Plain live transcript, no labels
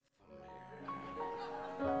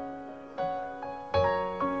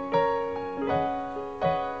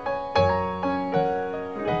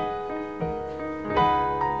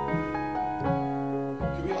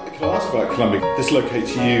Columbia. This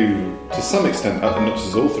locates you to some extent, not just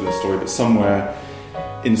as author of the story, but somewhere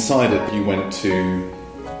inside it. You went to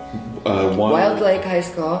Wild Lake High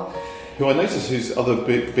School. Who I noticed whose other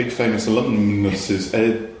big famous alumnus is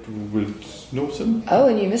Edward Norton. Oh,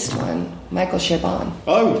 and you missed one. Michael Chabon.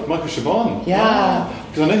 Oh, Michael Chabon. Yeah.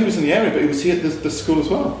 Because I know he was in the area, but was he at the school as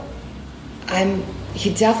well?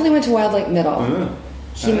 He definitely went to Wild Lake Middle.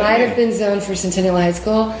 He might have been zoned for Centennial High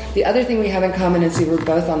School. The other thing we have in common is we were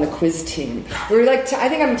both on the quiz team. We were like, I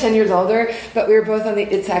think I'm 10 years older, but we were both on the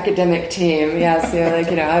It's Academic team. Yeah, so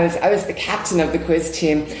I was the captain of the quiz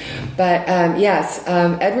team. But yes,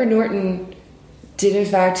 Edward Norton did in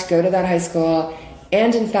fact go to that high school,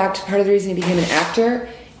 and in fact, part of the reason he became an actor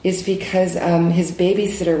is because his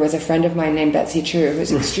babysitter was a friend of mine named Betsy True,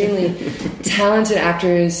 who's extremely talented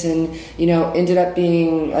actress, and ended up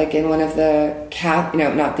being like in one of the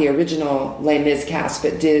not the original Les Mis cast,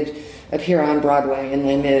 but did appear on Broadway in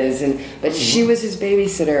Les Mis, but she was his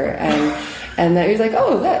babysitter, and that he was like,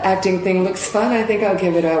 oh, that acting thing looks fun. I think I'll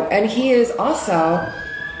give it a. And he is also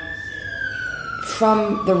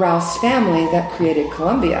from the Rouse family that created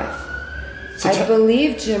Columbia. So I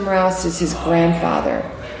believe Jim Rouse is his grandfather.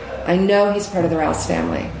 I know he's part of the Rouse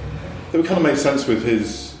family. That would kind of make sense with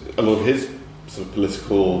a lot of his sort of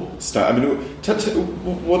political style. I mean,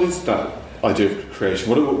 what is that idea of creation?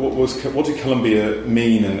 What did Columbia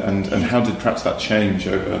mean, and how did perhaps that change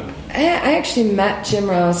over? I actually met Jim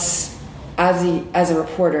Rouse as a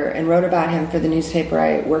reporter and wrote about him for the newspaper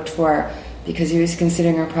I worked for because he was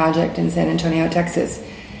considering a project in San Antonio, Texas.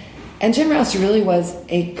 And Jim Rouse really was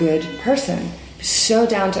a good person, so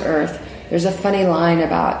down to earth. There's a funny line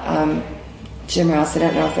about Jim Rouse. I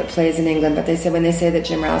don't know if it plays in England, but when they say that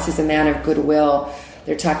Jim Rouse is a man of goodwill,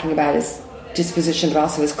 they're talking about his disposition, but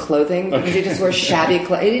also his clothing, because he just wore shabby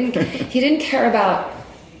clothes. He didn't care about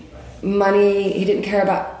money. He didn't care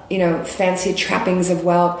about fancy trappings of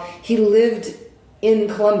wealth. He lived in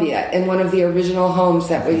Columbia in one of the original homes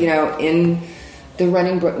that were in the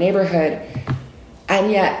Running Brook neighborhood, and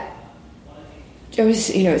yet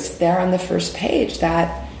it's there on the first page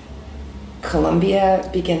that Columbia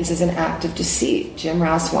begins as an act of deceit. Jim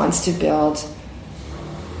Rouse wants to build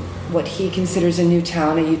what he considers a new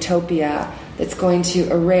town, a utopia that's going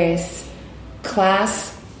to erase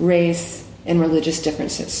class, race, and religious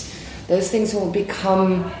differences. Those things will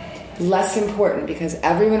become less important because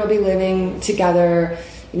everyone will be living together.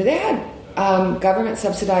 They had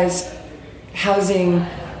government-subsidized housing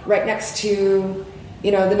right next to, the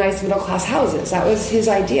nice middle-class houses. That was his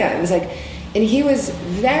idea. It was like... And he was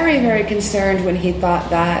very, very concerned when he thought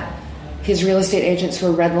that his real estate agents were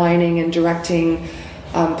redlining and directing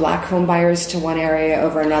black home buyers to one area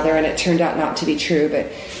over another, and it turned out not to be true.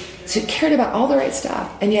 So he cared about all the right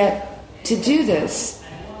stuff. And yet, to do this,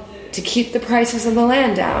 to keep the prices of the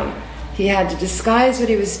land down, he had to disguise what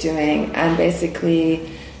he was doing and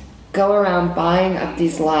basically go around buying up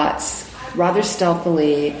these lots rather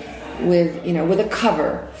stealthily with a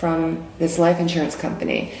cover from this life insurance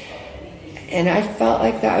company. And I felt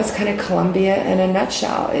like that was kind of Columbia in a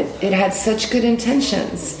nutshell. It had such good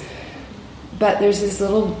intentions, but there's this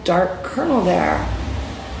little dark kernel there.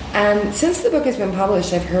 And since the book has been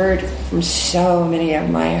published, I've heard from so many of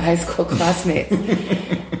my high school classmates,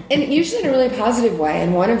 and usually in a really positive way.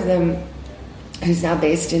 And one of them, who's now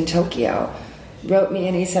based in Tokyo, wrote me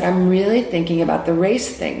and he said, I'm really thinking about the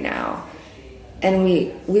race thing now. And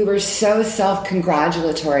we were so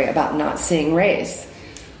self-congratulatory about not seeing race.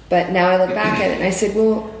 But now I look back at it and I said,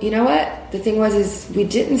 well, you know what? The thing is we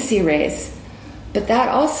didn't see race, but that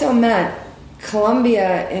also meant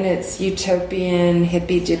Columbia in its utopian,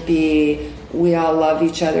 hippy-dippy, we all love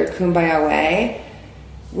each other, kumbaya way,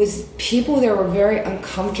 was people there were very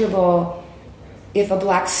uncomfortable if a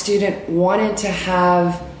black student wanted to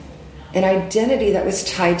have an identity that was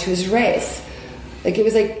tied to his race.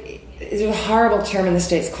 There's a horrible term in the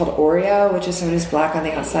States called Oreo, which is someone who's black on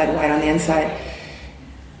the outside, white on the inside.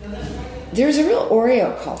 There's a real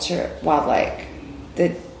Oreo culture at Wild Lake.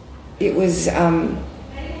 That it was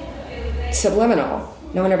subliminal.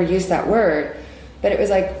 No one ever used that word. But it was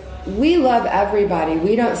like, we love everybody.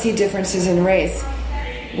 We don't see differences in race.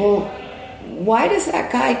 Well, why does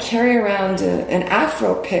that guy carry around an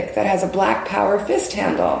Afro pick that has a Black Power fist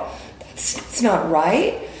handle? That's not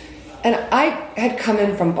right. And I had come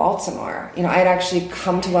in from Baltimore. I had actually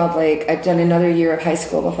come to Wild Lake. I'd done another year of high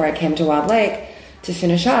school before I came to Wild Lake to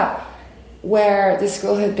finish up, where the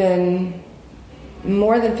school had been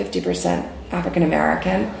more than 50% African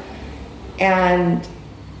American, and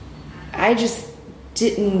I just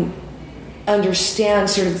didn't understand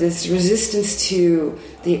sort of this resistance to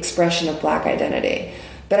the expression of black identity.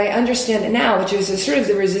 But I understand it now, which is sort of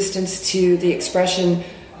the resistance to the expression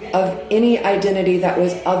of any identity that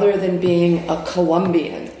was other than being a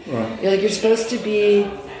Colombian. Right. You're supposed to be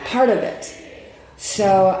part of it.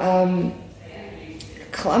 So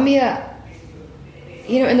Colombia,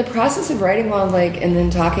 in the process of writing Wild Lake and then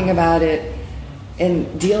talking about it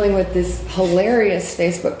and dealing with this hilarious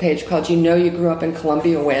Facebook page called You Grew Up in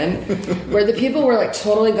Colombia When, where the people were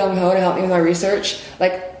totally gung-ho to help me with my research.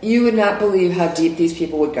 You would not believe how deep these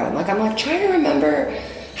people would go. I'm trying to remember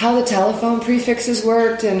how the telephone prefixes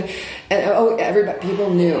worked, and everybody, people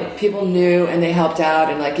knew, and they helped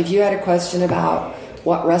out. And if you had a question about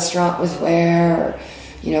what restaurant was where,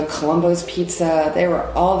 or Colombo's Pizza, they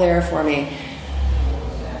were all there for me.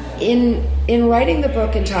 In writing the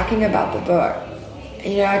book and talking about the book,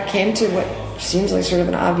 I came to what seems like sort of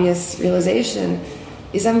an obvious realization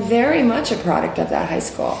is I'm very much a product of that high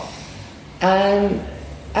school, and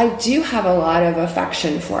I do have a lot of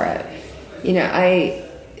affection for it.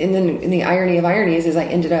 In the irony of ironies is I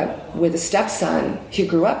ended up with a stepson who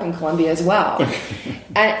grew up in Colombia as well.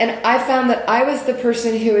 and I found that I was the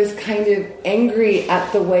person who was kind of angry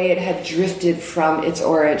at the way it had drifted from its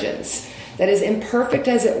origins. That as imperfect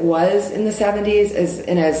as it was in the 70s,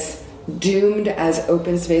 as doomed as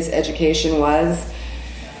open space education was,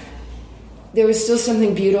 there was still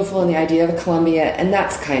something beautiful in the idea of Colombia, and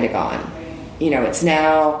that's kind of gone. It's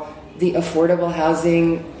now the affordable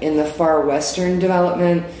housing in the far western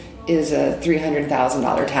development is a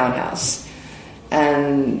 $300,000 townhouse.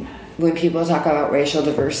 And when people talk about racial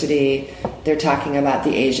diversity, they're talking about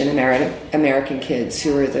the Asian American kids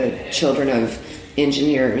who are the children of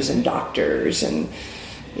engineers and doctors and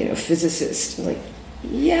physicists.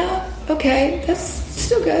 Yeah, okay, that's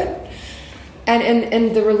still good.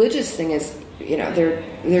 And the religious thing is, there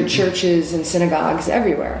are churches and synagogues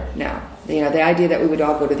everywhere now. The idea that we would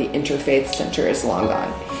all go to the interfaith center is long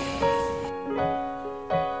gone.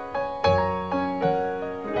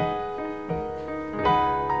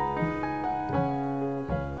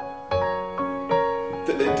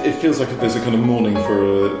 It feels like there's a kind of mourning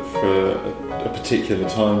for a particular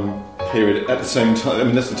time period. At the same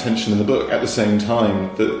time, there's the tension in the book. At the same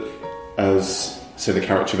time that, as say the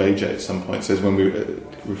character of AJ at some point says, when we were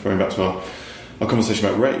referring back to our conversation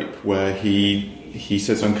about rape, where he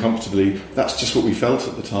says uncomfortably, that's just what we felt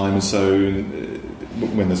at the time, and so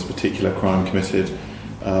when there's a particular crime committed,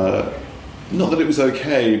 not that it was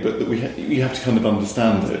okay, but that you have to kind of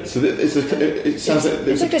understand it. So it sounds like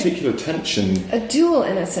there's a particular tension. A dual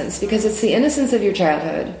innocence, because it's the innocence of your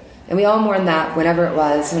childhood, and we all mourn that whenever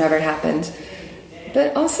it happened.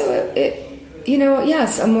 But also,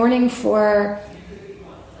 yes, a mourning for,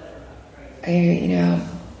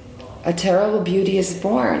 a terrible beauty is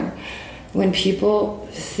born. When people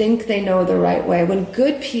think they know the right way, when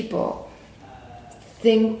good people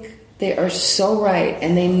think they are so right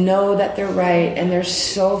and they know that they're right and they're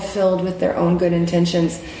so filled with their own good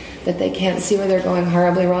intentions that they can't see where they're going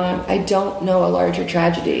horribly wrong, I don't know a larger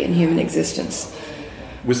tragedy in human existence.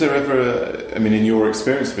 Was there ever, in your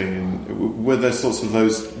experience were there sorts of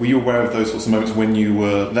those, were you aware of those sorts of moments when you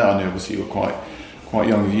were, I know obviously you were quite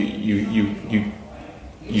young, you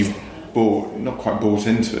not quite bought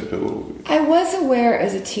into it, but... I was aware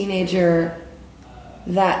as a teenager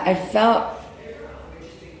that I felt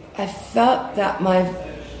that my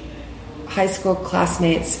high school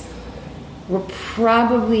classmates were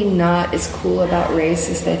probably not as cool about race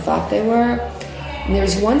as they thought they were. And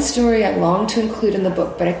there's one story I longed to include in the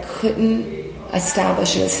book, but I couldn't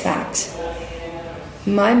establish it as fact.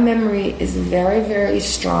 My memory is very, very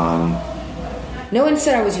strong. No one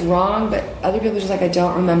said I was wrong, but other people were just I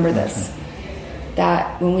don't remember this.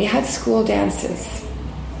 That when we had school dances,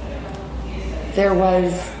 there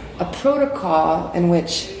was a protocol in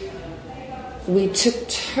which we took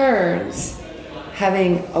turns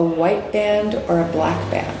having a white band or a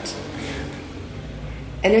black band.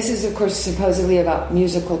 And this is, of course, supposedly about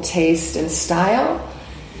musical taste and style.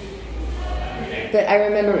 But I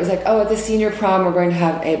remember it was at the senior prom, we're going to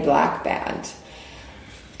have a black band.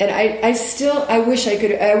 And I wish I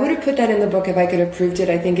would have put that in the book if I could have proved it.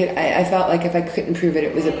 I felt like if I couldn't prove it,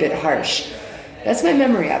 it was a bit harsh. That's my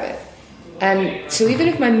memory of it. And so even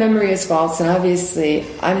if my memory is false, and obviously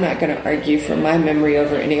I'm not going to argue for my memory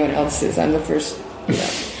over anyone else's, I'm the first,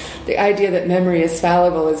 the idea that memory is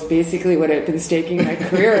fallible is basically what I've been staking my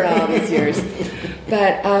career on all these years.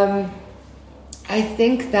 But I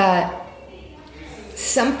think that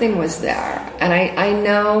something was there. And I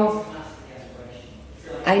know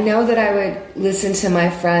that I would listen to my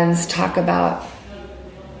friends talk about,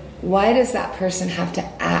 why does that person have to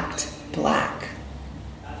act black?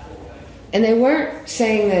 And they weren't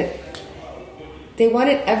saying that they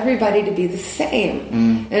wanted everybody to be the same.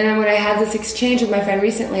 And then when I had this exchange with my friend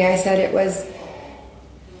recently, I said it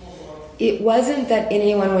wasn't that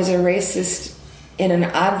anyone was a racist in an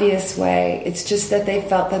obvious way. It's just that they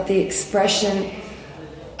felt that the expression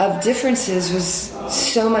of differences was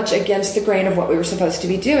so much against the grain of what we were supposed to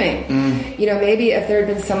be doing. You know, maybe if there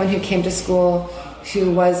had been someone who came to school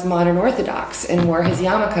who was modern Orthodox and wore his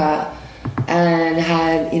yarmulke and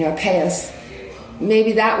had, you know, payas,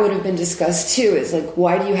 maybe that would have been discussed too. It's like,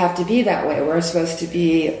 why do you have to be that way? We're supposed to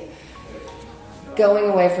be going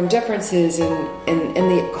away from differences, and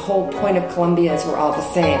the whole point of Columbia is we're all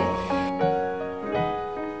the same.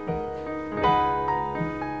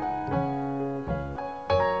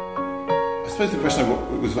 I suppose the question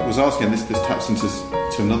I was asking, and this taps into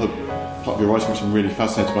another part of your writing, which I'm really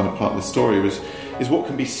fascinated by, and a part of the story, is what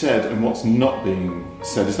can be said and what's not being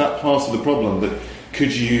said. Is that part of the problem? That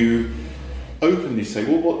could you openly say,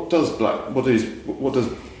 well, what does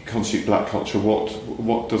constitute black culture?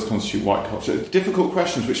 What does constitute white culture? It's difficult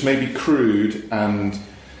questions which may be crude and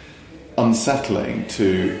unsettling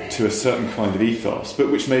to a certain kind of ethos,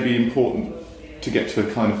 but which may be important to get to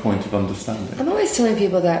a kind of point of understanding. I'm always telling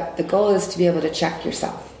people that the goal is to be able to check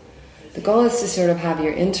yourself. The goal is to sort of have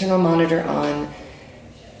your internal monitor on.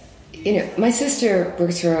 You know, my sister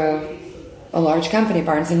works for a large company,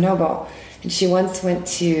 Barnes & Noble, and she once went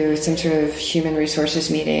to some sort of human resources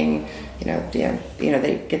meeting. You know,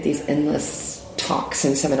 they get these endless talks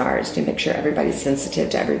and seminars to make sure everybody's sensitive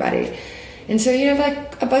to everybody. And so you have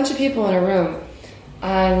like a bunch of people in a room,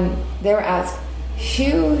 and they were asked,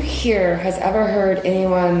 who here has ever heard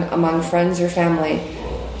anyone among friends or family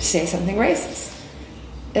say something racist?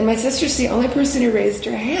 And my sister's the only person who raised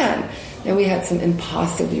her hand. And we had some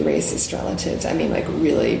impossibly racist relatives. I mean, like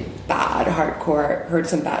really bad, hardcore, heard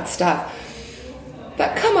some bad stuff.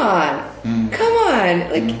 But come on,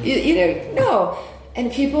 like, you know, no.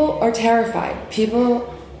 And people are terrified.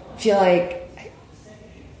 People feel like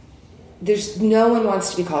no one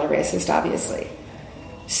wants to be called a racist, obviously.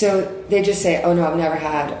 So they just say, oh no, I've never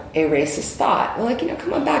had a racist thought. Well, like, you know,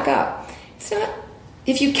 come on, back up. It's not,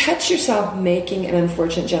 if you catch yourself making an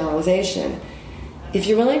unfortunate generalization, if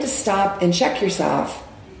you're willing to stop and check yourself,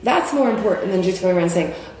 that's more important than just going around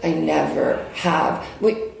saying, I never have.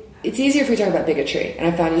 It's easier if we talk about bigotry. And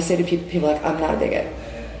I found you say to people like, I'm not a bigot.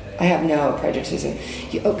 I have no prejudices.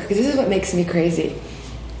 Because this is what makes me crazy.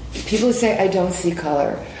 People who say, I don't see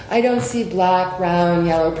color. I don't see black, brown,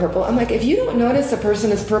 yellow, purple. I'm like, if you don't notice a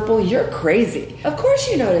person is purple, you're crazy. Of course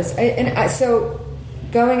you notice. So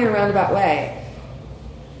going in a roundabout way,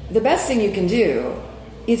 the best thing you can do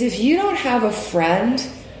is if you don't have a friend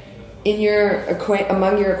in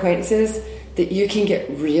among your acquaintances that you can get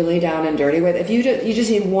really down and dirty with, if you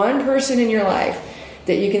just need one person in your life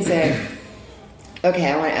that you can say,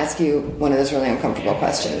 okay, I want to ask you one of those really uncomfortable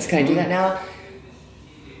questions. Can I do that now?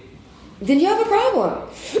 Then you have a problem.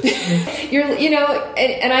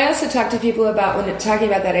 And I also talk to people about, when talking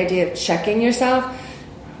about that idea of checking yourself,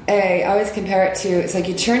 I always compare it to, it's like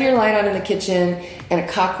you turn your light on in the kitchen and a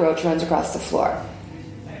cockroach runs across the floor.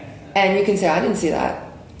 And you can say, I didn't see that.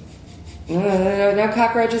 No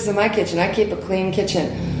cockroaches in my kitchen. I keep a clean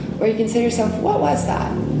kitchen. Or you can say to yourself, what was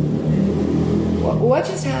that? What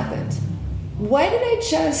just happened? Why did I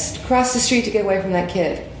just cross the street to get away from that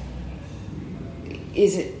kid?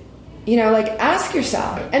 Is it, ask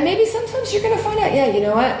yourself. And maybe sometimes you're going to find out, yeah, you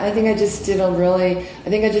know what? I think I just did a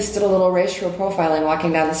little racial profiling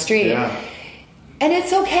walking down the street. Yeah. And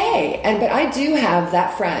it's okay. But I do have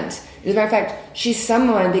that friend. As a matter of fact, she's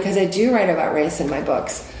someone, because I do write about race in my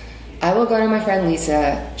books. I will go to my friend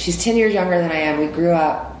Lisa. She's 10 years younger than I am. We grew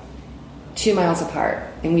up 2 miles apart.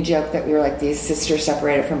 And we joke that we were like these sisters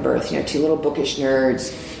separated from birth, two little bookish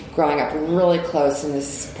nerds growing up really close in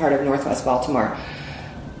this part of Northwest Baltimore.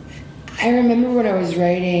 I remember when I was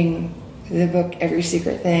writing the book, Every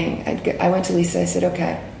Secret Thing, I went to Lisa. I said,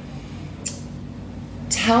 okay,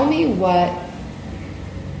 tell me what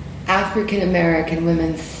African American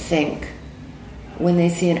women think when they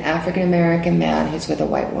see an African American man who's with a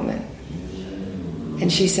white woman.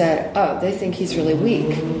 And she said, oh, they think he's really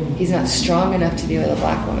weak. He's not strong enough to be with a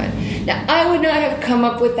black woman. Now, I would not have come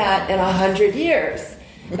up with that in 100 years.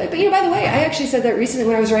 But by the way, I actually said that recently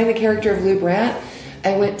when I was writing the character of Lou Brandt.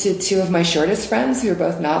 I went to 2 of my shortest friends who are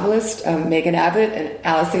both novelists, Megan Abbott and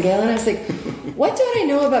Allison Galen. I was like, what don't I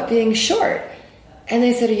know about being short? And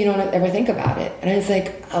they said, you don't ever think about it. And I was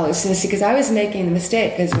like, oh, because I was making the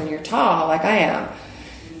mistake, because when you're tall, like I am,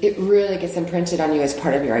 it really gets imprinted on you as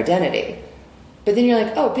part of your identity. But then you're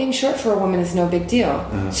like, oh, being short for a woman is no big deal.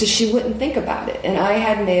 Uh-huh. So she wouldn't think about it. And I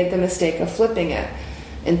had made the mistake of flipping it.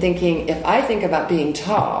 and thinking, if I think about being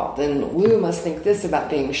tall, then Lou must think this about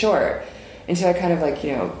being short. And so I kind of like,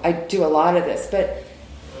 I do a lot of this. But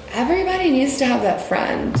everybody needs to have that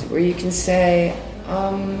friend where you can say,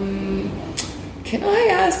 can I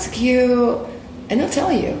ask you? And they'll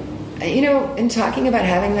tell you. In talking about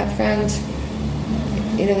having that friend,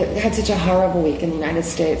 they had such a horrible week in the United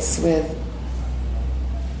States with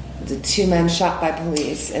the 2 men shot by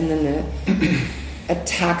police and then the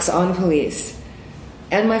attacks on police.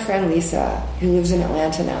 And my friend Lisa, who lives in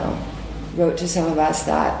Atlanta now, wrote to some of us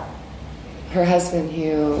that her husband,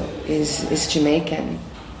 who is Jamaican,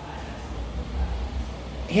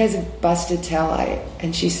 he has a busted taillight.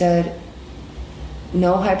 And she said,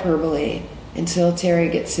 no hyperbole, until Terry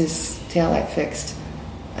gets his taillight fixed,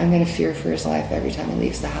 I'm going to fear for his life every time he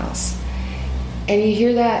leaves the house. And you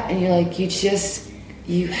hear that and you're like,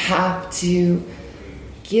 you have to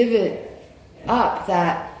give it up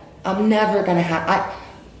that I'm never going to have...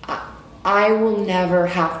 I will never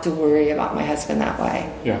have to worry about my husband that way.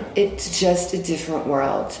 Yeah. It's just a different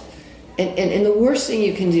world. And the worst thing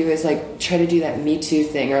you can do is like try to do that Me Too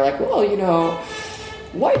thing, or like, well,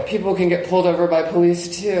 white people can get pulled over by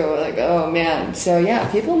police too. Like, oh man. So yeah,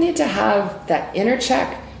 people need to have that inner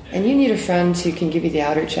check, and you need a friend who can give you the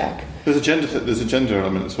outer check. There's a gender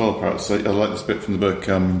element as well, perhaps. I like this bit from the book.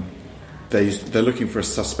 They're looking for a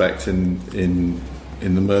suspect in the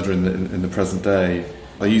murder in the present day.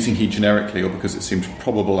 They're using he generically, or because it seemed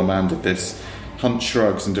probable a man did this. Hunt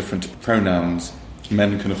shrugs and different pronouns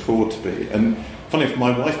men can afford to be. And funny enough,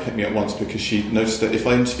 my wife picked me up once because she noticed that if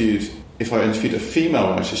I interviewed a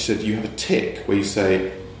female writer, she said, you have a tick where you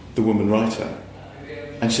say the woman writer.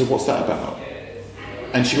 And she said, what's that about?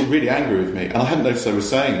 And she got really angry with me, and I hadn't noticed I was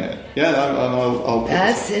saying it. Yeah, I'll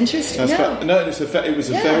that's interesting. It was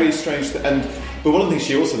a very strange thing. But one of the things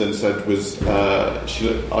she also then said was,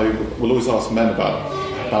 I will always ask men about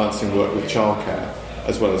balancing work with childcare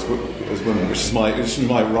as well as women, which is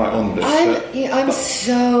my right on bit. I'm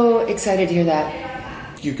so excited to hear that.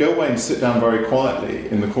 You go away and sit down very quietly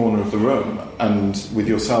in the corner of the room, and with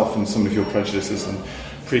yourself and some of your prejudices and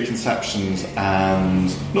preconceptions and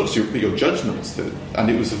not just your judgments, and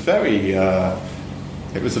it was a very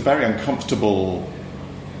uncomfortable,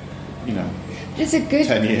 It's a good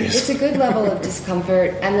 10 years. It's a good level of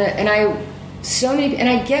discomfort, and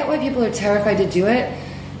I get why people are terrified to do it,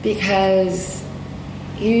 because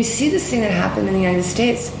you see this thing that happened in the United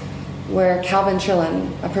States where Calvin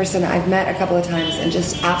Trillin, a person I've met a couple of times and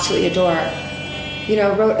just absolutely adore,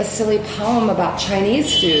 wrote a silly poem about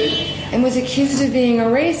Chinese food and was accused of being a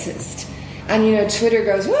racist. And, Twitter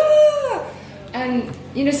goes, "Wah!" And,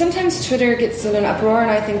 sometimes Twitter gets in an uproar,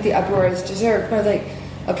 and I think the uproar is deserved. But like,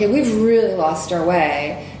 okay, we've really lost our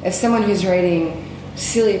way if someone who's writing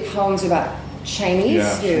silly poems about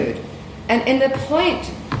Chinese food. And the point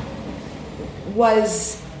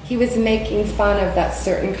was he was making fun of that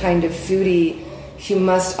certain kind of foodie who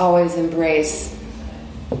must always embrace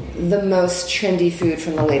the most trendy food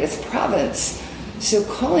from the latest province. So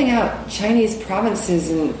calling out Chinese provinces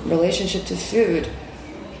in relationship to food,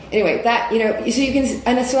 anyway, that, so you can,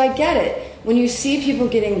 and so I get it. When you see people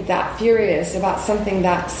getting that furious about something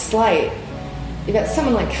that slight, you've got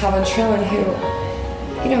someone like Calvin Trillin who,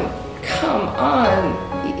 come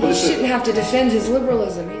on, he shouldn't have to defend his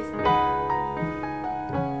liberalism.